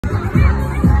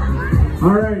All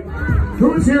right.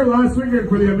 Who was here last weekend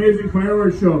for the amazing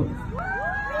fireworks show?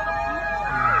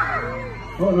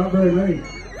 Oh, not very many.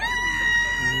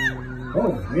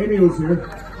 Oh, Amy was here.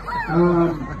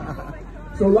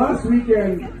 So last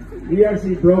weekend, we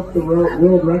actually broke the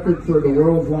world record for the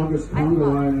world's longest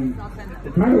conga line.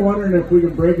 We're kind of wondering if we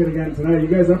can break it again tonight. You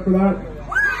guys up for that?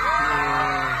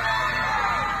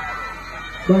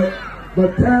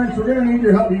 But parents, we're gonna need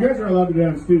your help. You guys are allowed to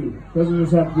dance too. Doesn't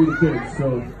just have to be the kids.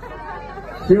 So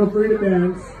feel free to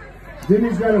dance.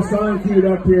 Jimmy's got a song queued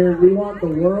up here. We want the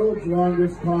world's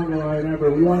longest conga line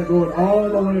ever. We want it going all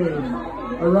the way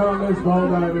around this ball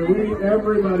diamond. We need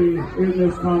everybody in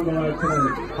this conga line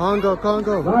tonight.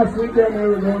 Congo. Last weekend they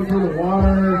were going through the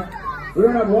water. We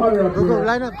don't have water up here. Go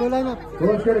line up. So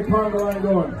let's get a conga line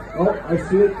going. Oh, I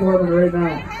see it forming right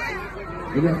now.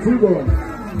 We got 2 going.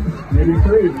 Maybe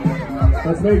 3.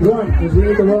 Let's make 1, because we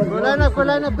need the world's longest. Go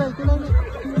line up.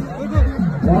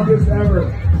 Longest ever.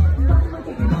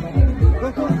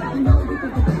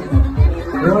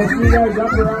 We want to see you guys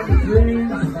up around the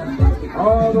trees,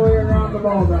 all the way around the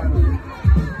ball diamond.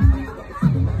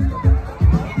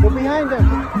 Go behind them.